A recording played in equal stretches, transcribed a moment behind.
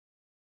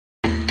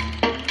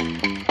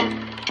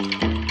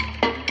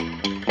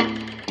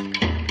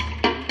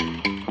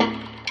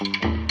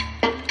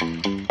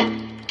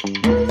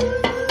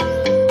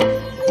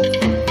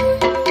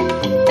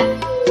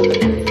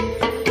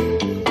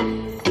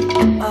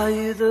Are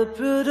you the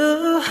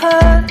brutal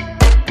heart?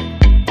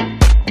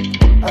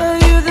 Are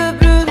you the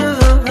brutal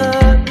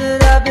heart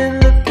that I've been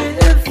looking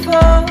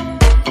for?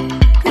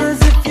 'Cause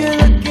if you're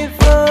looking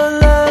for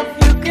love,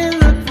 you can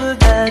look for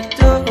that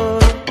door.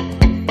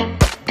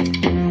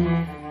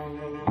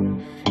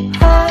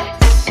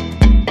 Hearts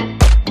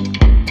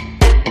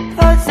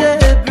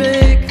that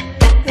break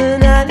the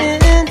night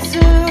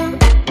into,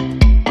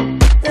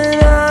 and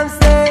arms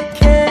that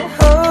can't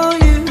hold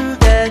you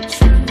that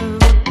true.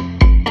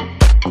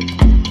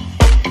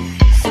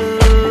 So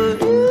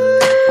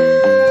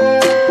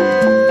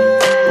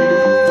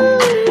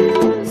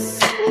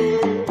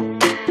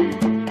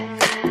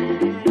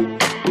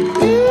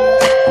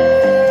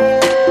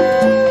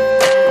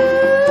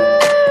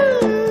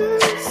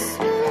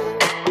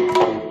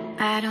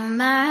I don't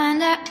mind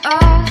at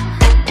all.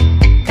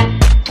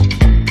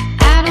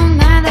 I don't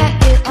mind that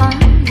you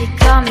only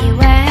call me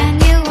when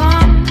you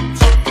want,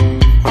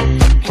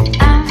 and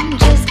I'm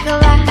just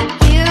glad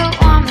you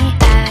want me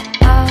at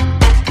all.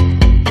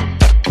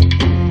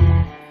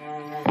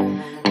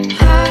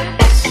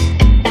 Hearts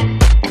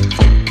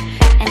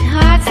and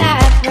hearts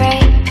that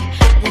break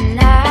the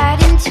night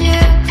in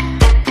two,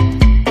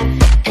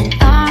 and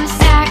arms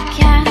that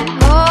can't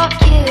hold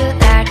you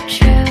that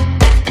true.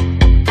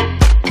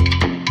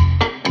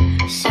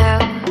 So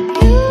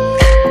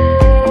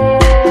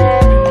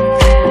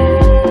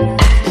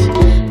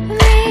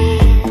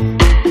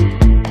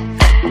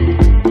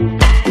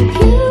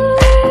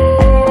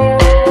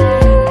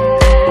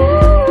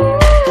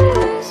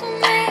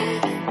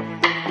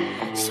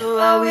so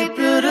are we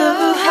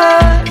brutal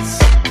hearts?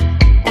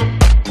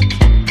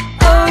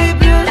 Are we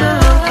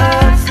brutal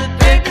hearts that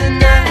break the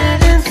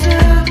night in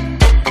two?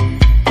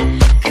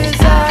 'Cause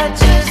I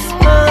just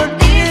want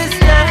this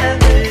night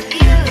with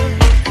you.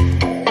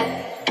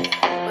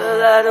 Well,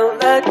 I don't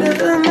like the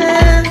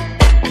man.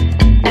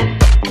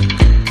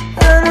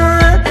 I don't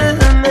like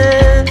the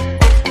man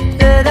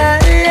that I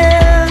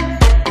am.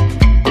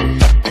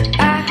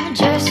 I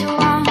just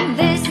want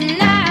this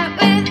night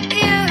with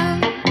you.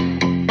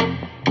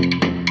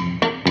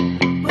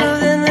 Well,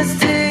 then let's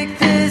take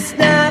this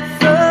night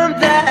from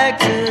black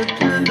to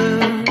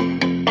blue.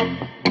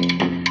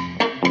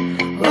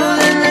 Well,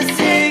 then let's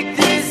take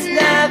this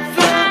night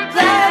from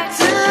black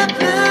to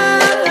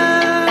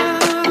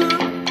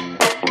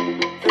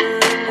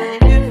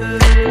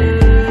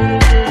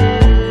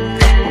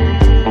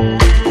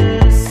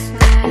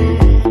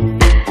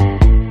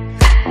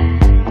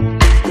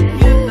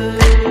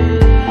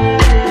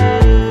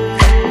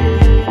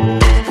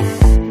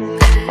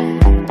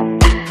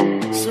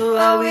So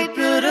are we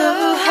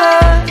brutal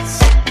hearts?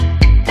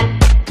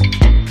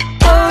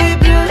 Are we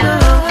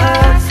brutal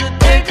hearts that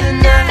break the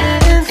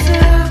night in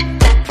two?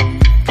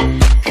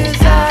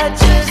 'Cause I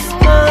just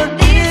want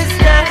this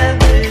night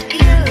with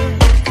you.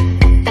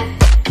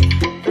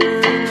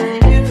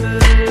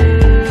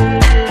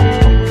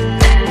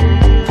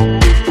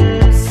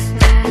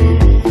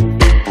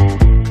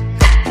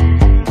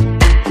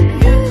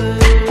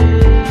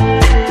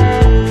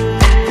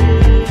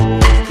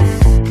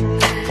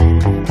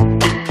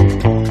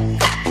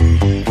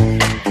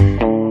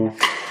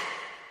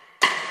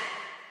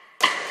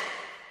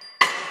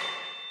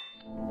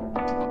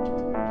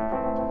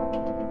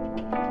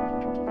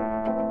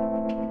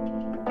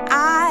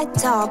 I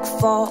talk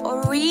for a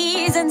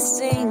reason,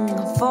 sing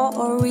for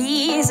a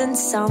reason.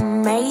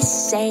 Some may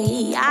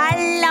say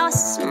I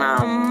lost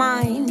my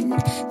mind.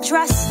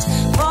 Trust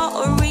for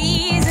a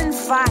reason,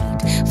 fight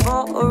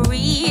for a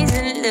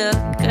reason.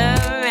 Look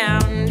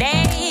around,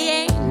 there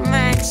ain't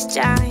much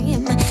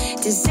time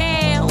to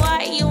say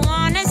what you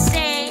wanna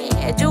say,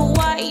 do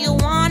what you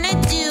wanna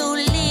do,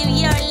 live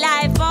your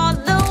life all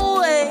the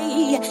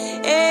way.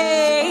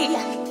 Hey.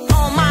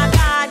 Oh my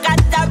God,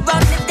 got that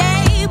run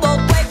today, but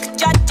quick,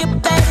 judge your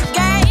best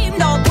game.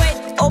 No wait,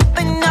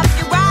 open up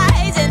your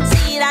eyes and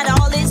see that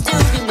all is to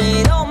be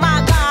made. Oh my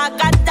God,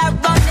 got that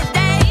run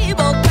today,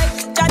 but quick,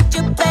 judge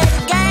your best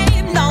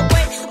game. No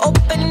wait,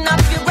 open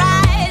up your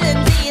eyes and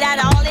see that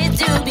all is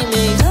to be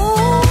made.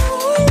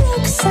 Don't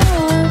look so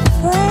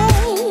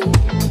afraid.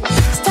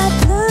 Stop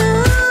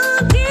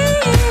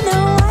looking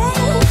away.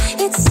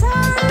 It's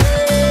all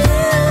in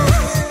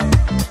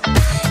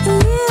you.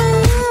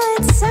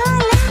 It's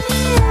all in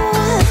you.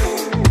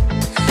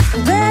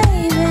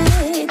 Baby,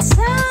 it's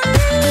all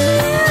in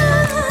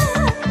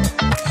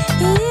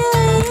you.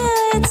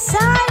 It's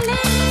all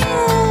in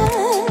you.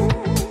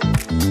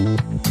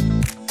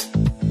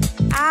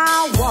 I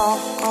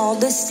walk all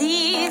the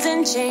seas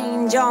and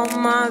change all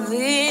my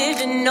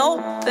vision.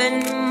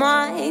 Open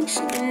mind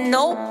and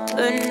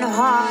open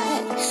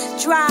heart.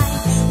 Try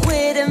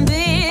with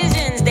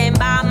ambitions, stand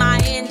by my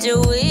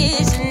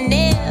intuition.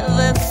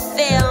 Never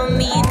fail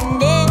me,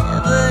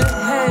 never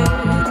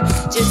hurt.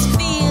 Just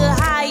feel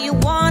how you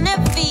wanna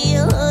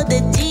feel.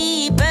 The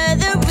deeper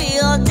the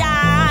real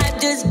time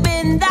to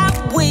spin that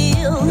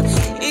wheel.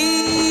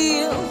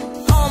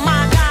 Oh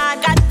my God,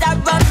 got that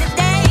run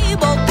today,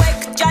 but quick,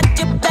 judge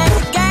your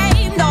best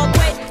game. No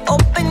wait,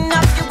 open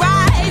up your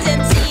eyes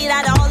and see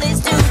that all is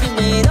to be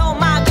made. Oh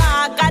my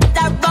God, got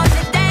that run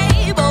today,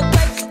 but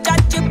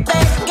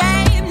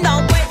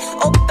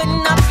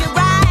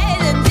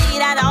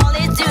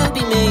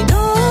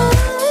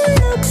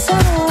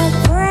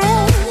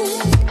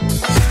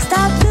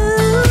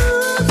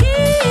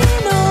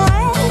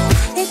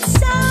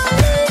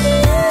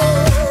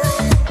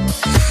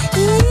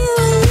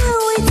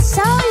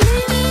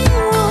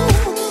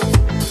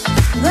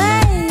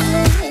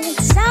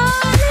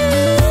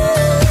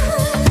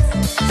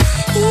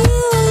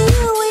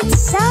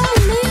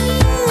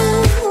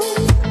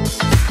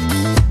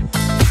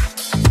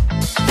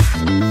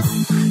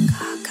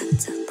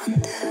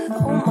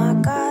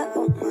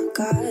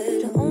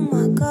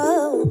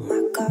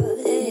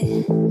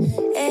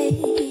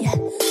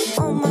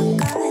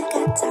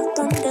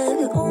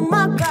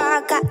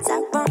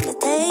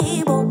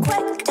table.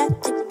 Quick,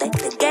 got to play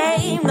the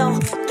game. No,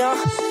 no,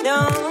 no.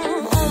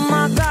 Oh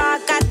my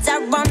God, got to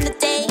run the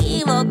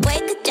table.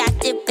 Quick, got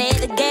to play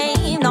the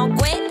game. No,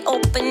 quick,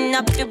 open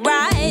up your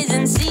eyes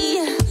and see.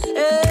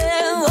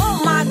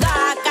 Oh my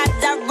God, got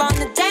to run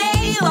the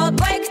table.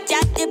 Quick,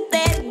 got to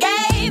play the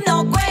game. No,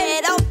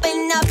 quick, open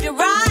up your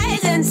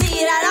eyes and see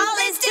that all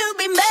is to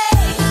be made.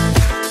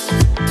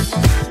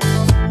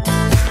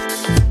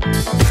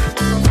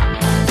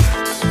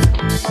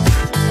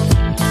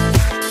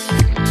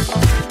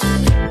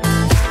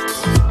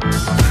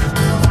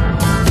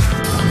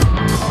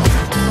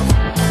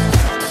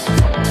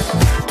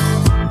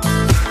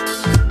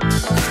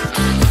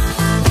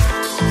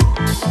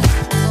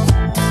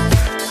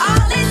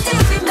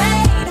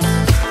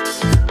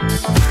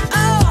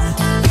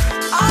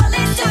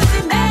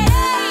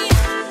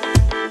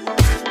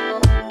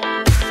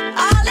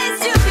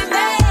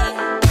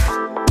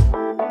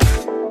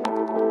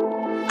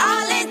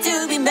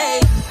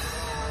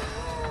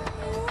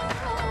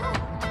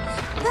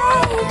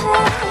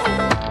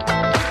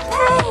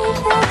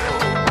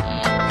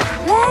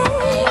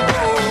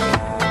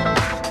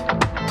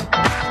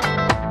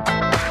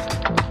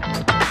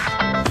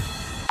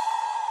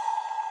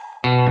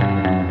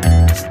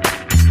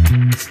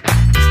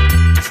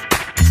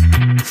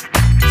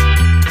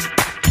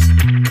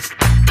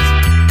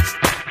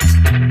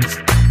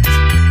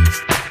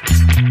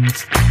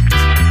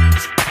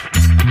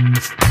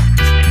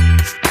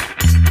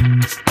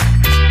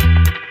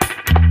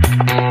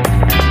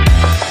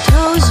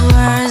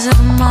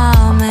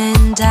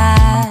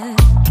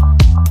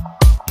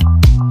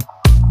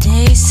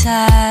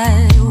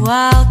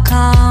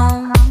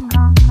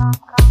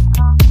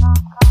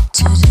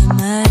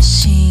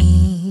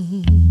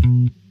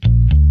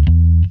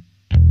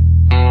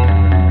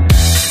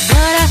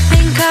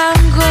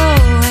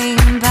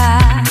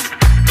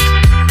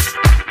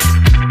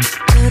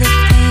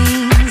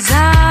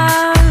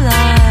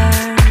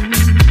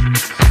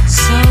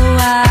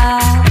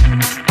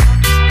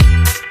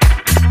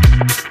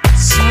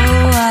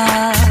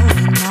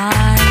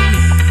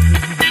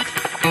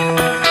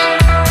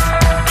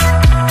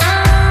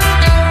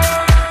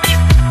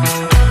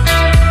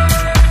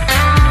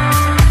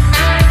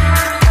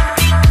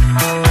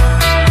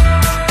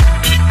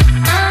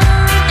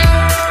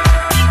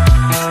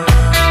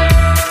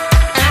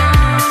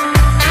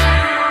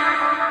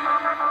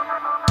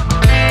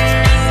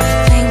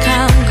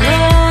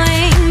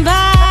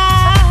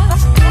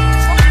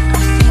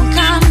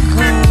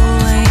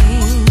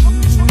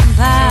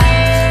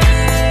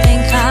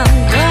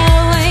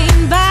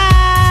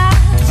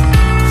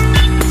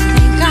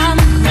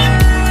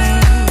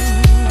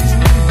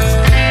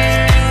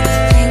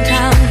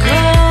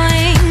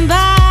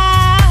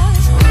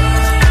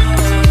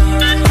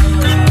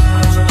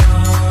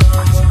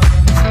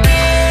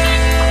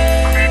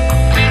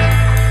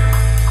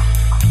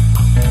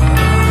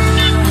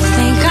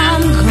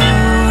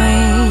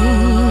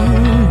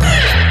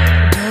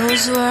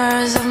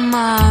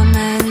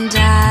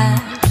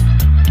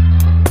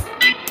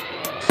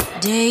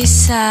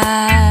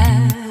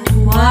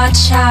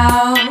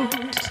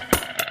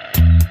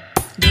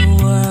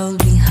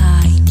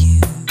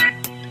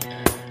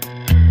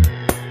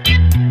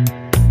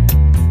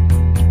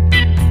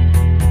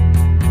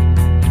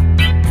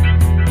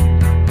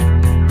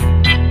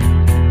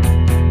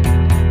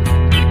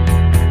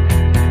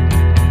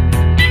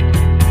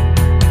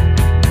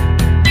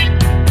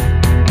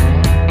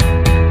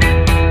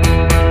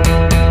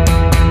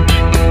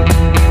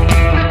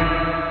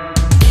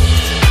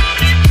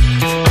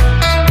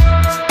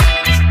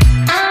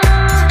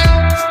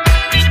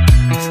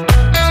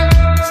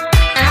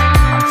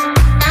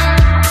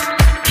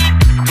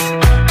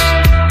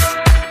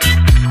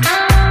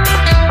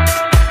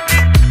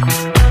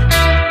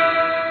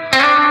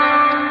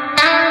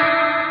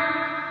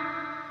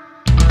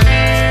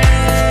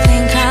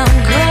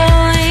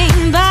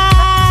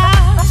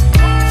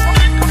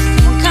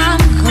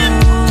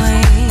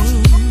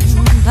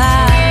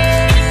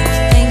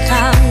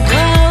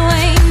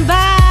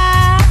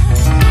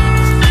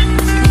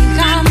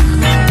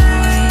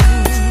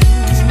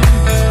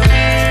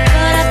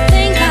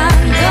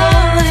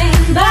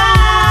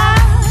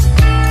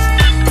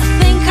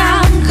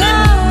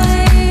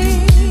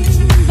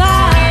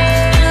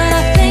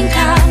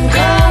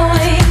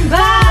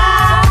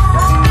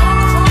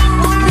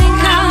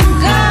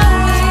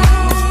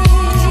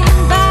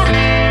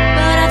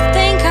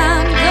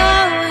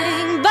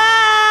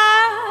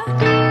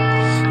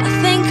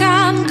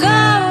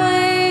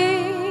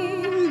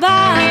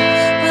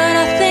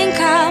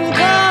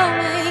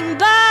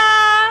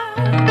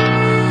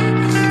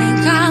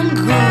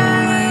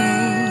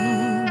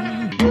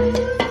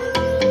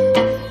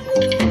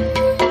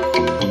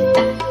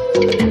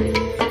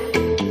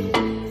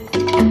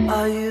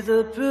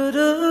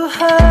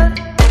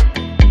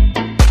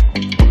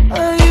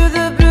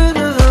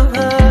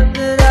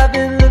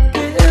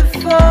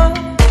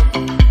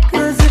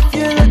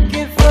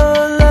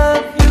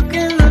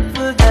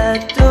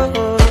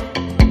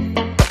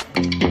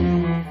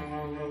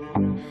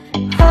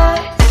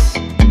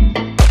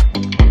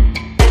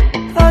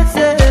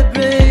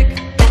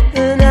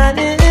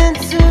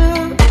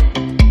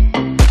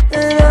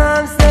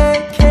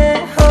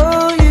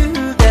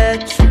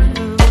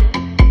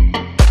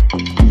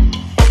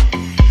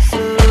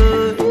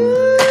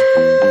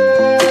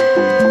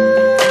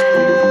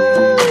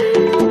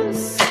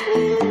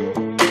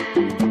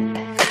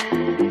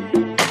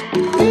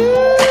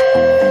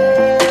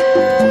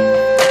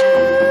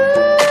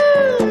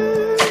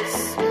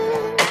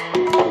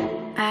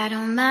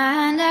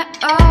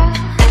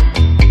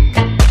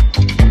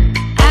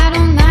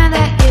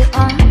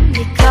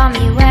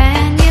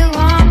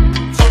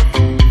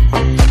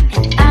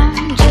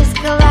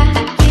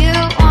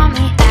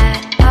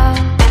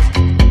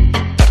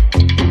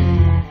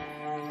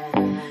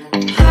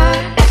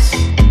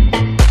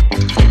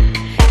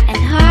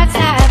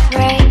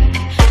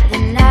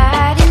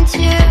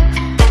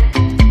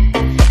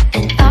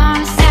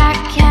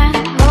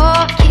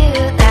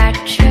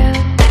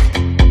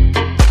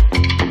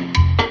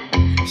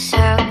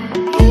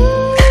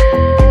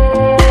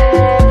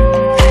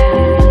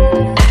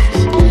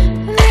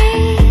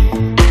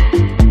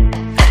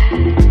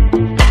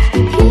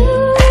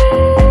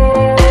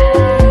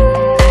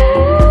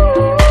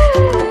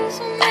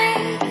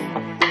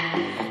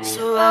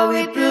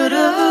 we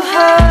beautiful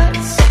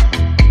hearts?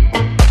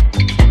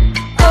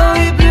 Are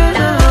we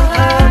beautiful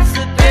hearts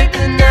that break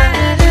the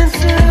night in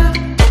two?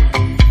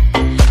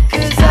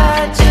 'Cause I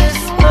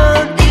just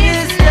want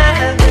this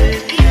night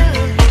with you.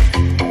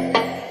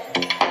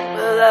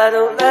 Well, I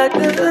don't like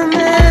the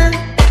man